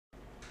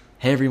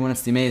Hey everyone,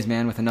 it's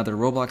TheAmazeman with another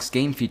Roblox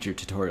game feature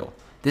tutorial.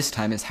 This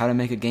time is how to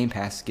make a Game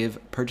Pass give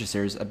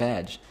purchasers a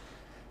badge.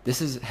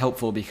 This is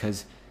helpful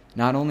because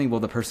not only will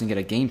the person get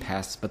a Game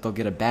Pass, but they'll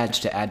get a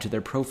badge to add to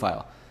their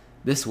profile.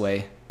 This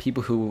way,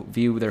 people who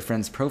view their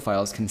friends'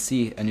 profiles can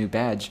see a new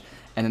badge,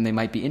 and then they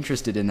might be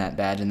interested in that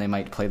badge and they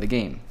might play the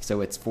game.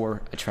 So it's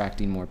for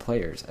attracting more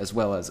players, as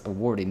well as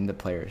awarding the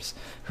players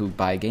who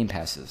buy Game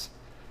Passes.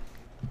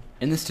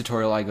 In this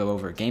tutorial I go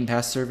over Game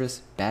Pass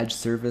service, badge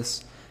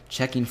service,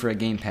 checking for a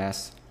Game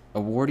Pass,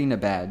 awarding a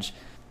badge,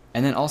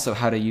 and then also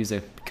how to use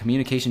a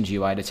communications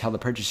UI to tell the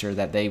purchaser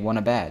that they won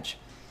a badge.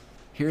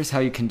 Here's how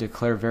you can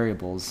declare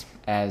variables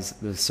as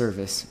the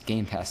service,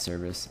 Game Pass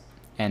service,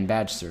 and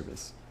badge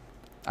service.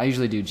 I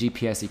usually do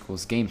GPS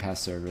equals Game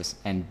Pass service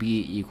and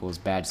B equals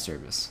badge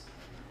service.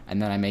 And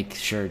then I make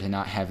sure to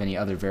not have any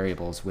other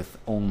variables with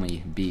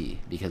only B,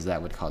 because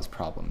that would cause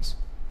problems.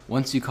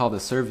 Once you call the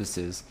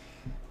services,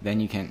 then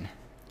you can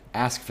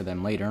ask for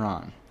them later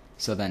on.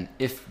 So then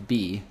if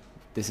B,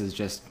 this is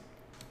just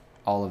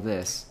all of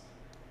this,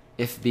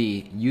 if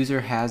B,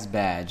 user has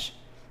badge,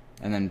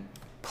 and then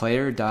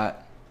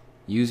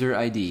player.user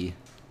ID,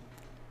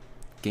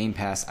 Game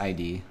Pass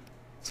ID,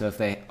 so if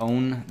they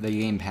own the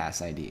Game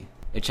Pass ID,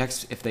 it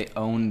checks if they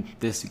own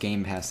this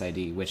Game Pass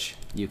ID, which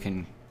you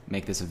can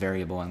make this a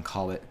variable and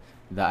call it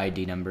the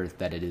ID number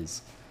that it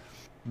is.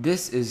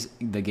 This is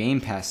the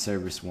Game Pass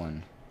service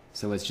one,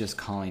 so it's just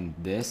calling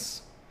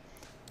this.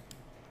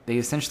 They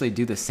essentially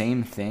do the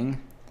same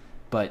thing,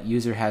 but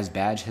user has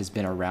badge has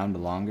been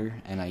around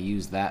longer, and I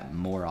use that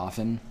more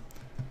often.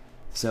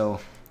 So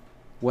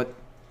what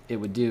it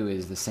would do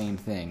is the same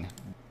thing.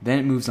 Then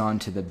it moves on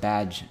to the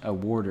badge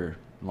awarder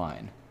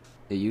line.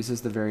 It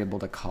uses the variable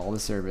to call the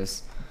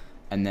service,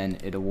 and then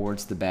it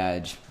awards the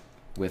badge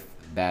with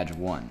badge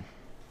 1.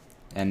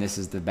 And this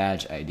is the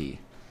badge ID.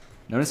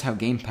 Notice how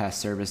Game Pass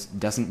service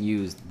doesn't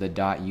use the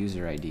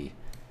 .user ID.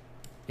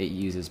 It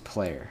uses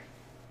player,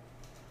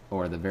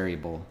 or the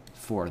variable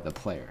for the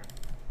player,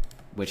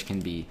 which can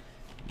be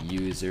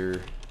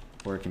user,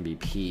 or it can be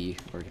P,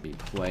 or it can be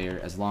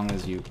player, as long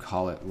as you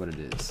call it what it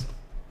is.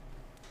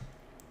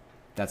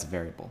 That's a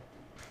variable.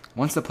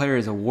 Once the player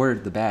is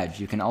awarded the badge,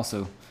 you can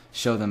also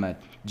show them a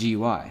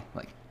GUI,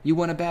 like, you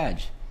won a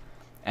badge.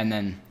 And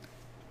then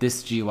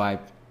this GUI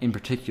in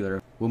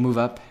particular will move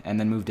up and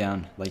then move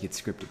down like it's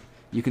scripted.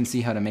 You can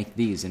see how to make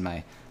these in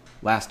my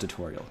last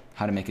tutorial,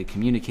 how to make a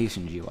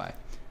communication GUI,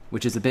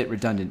 which is a bit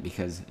redundant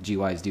because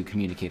GUIs do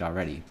communicate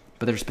already,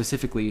 but they're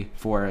specifically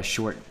for a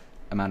short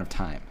amount of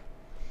time.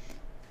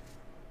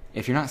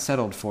 If you're not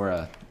settled for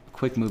a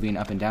quick moving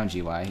up and down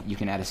GUI, you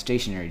can add a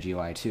stationary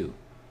GUI too.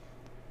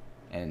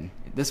 And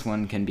this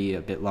one can be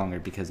a bit longer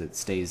because it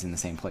stays in the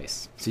same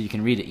place, so you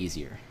can read it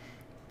easier.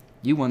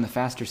 You won the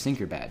Faster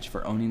Syncer badge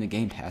for owning the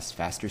Game Pass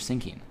Faster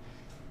Syncing.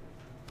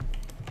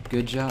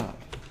 Good job.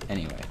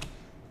 Anyway,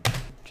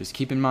 just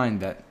keep in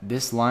mind that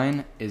this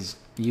line is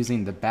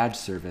using the badge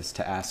service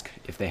to ask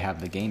if they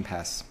have the Game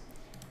Pass.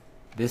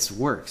 This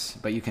works,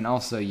 but you can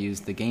also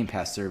use the Game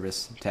Pass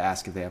service to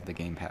ask if they have the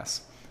Game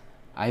Pass.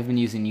 I've been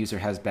using user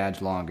has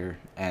badge longer,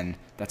 and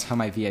that's how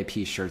my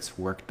VIP shirts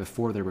worked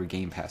before there were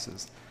Game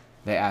Passes.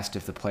 They asked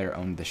if the player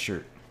owned the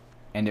shirt,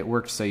 and it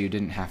worked so you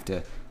didn't have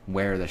to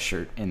wear the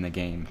shirt in the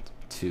game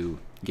to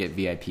get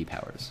VIP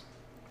powers.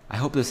 I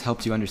hope this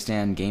helps you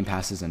understand Game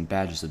Passes and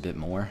badges a bit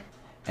more,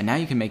 and now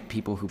you can make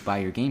people who buy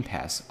your Game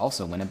Pass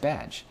also win a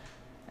badge,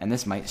 and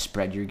this might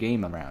spread your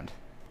game around.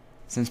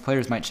 Since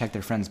players might check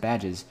their friends'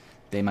 badges,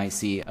 they might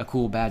see a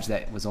cool badge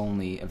that was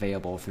only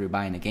available through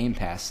buying a Game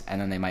Pass,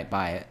 and then they might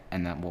buy it,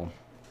 and that will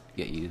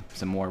get you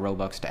some more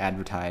Robux to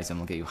advertise and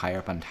will get you higher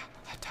up on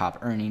top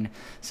earning.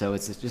 So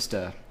it's just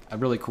a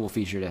really cool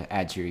feature to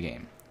add to your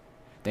game.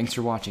 Thanks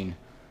for watching.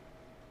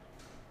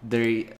 They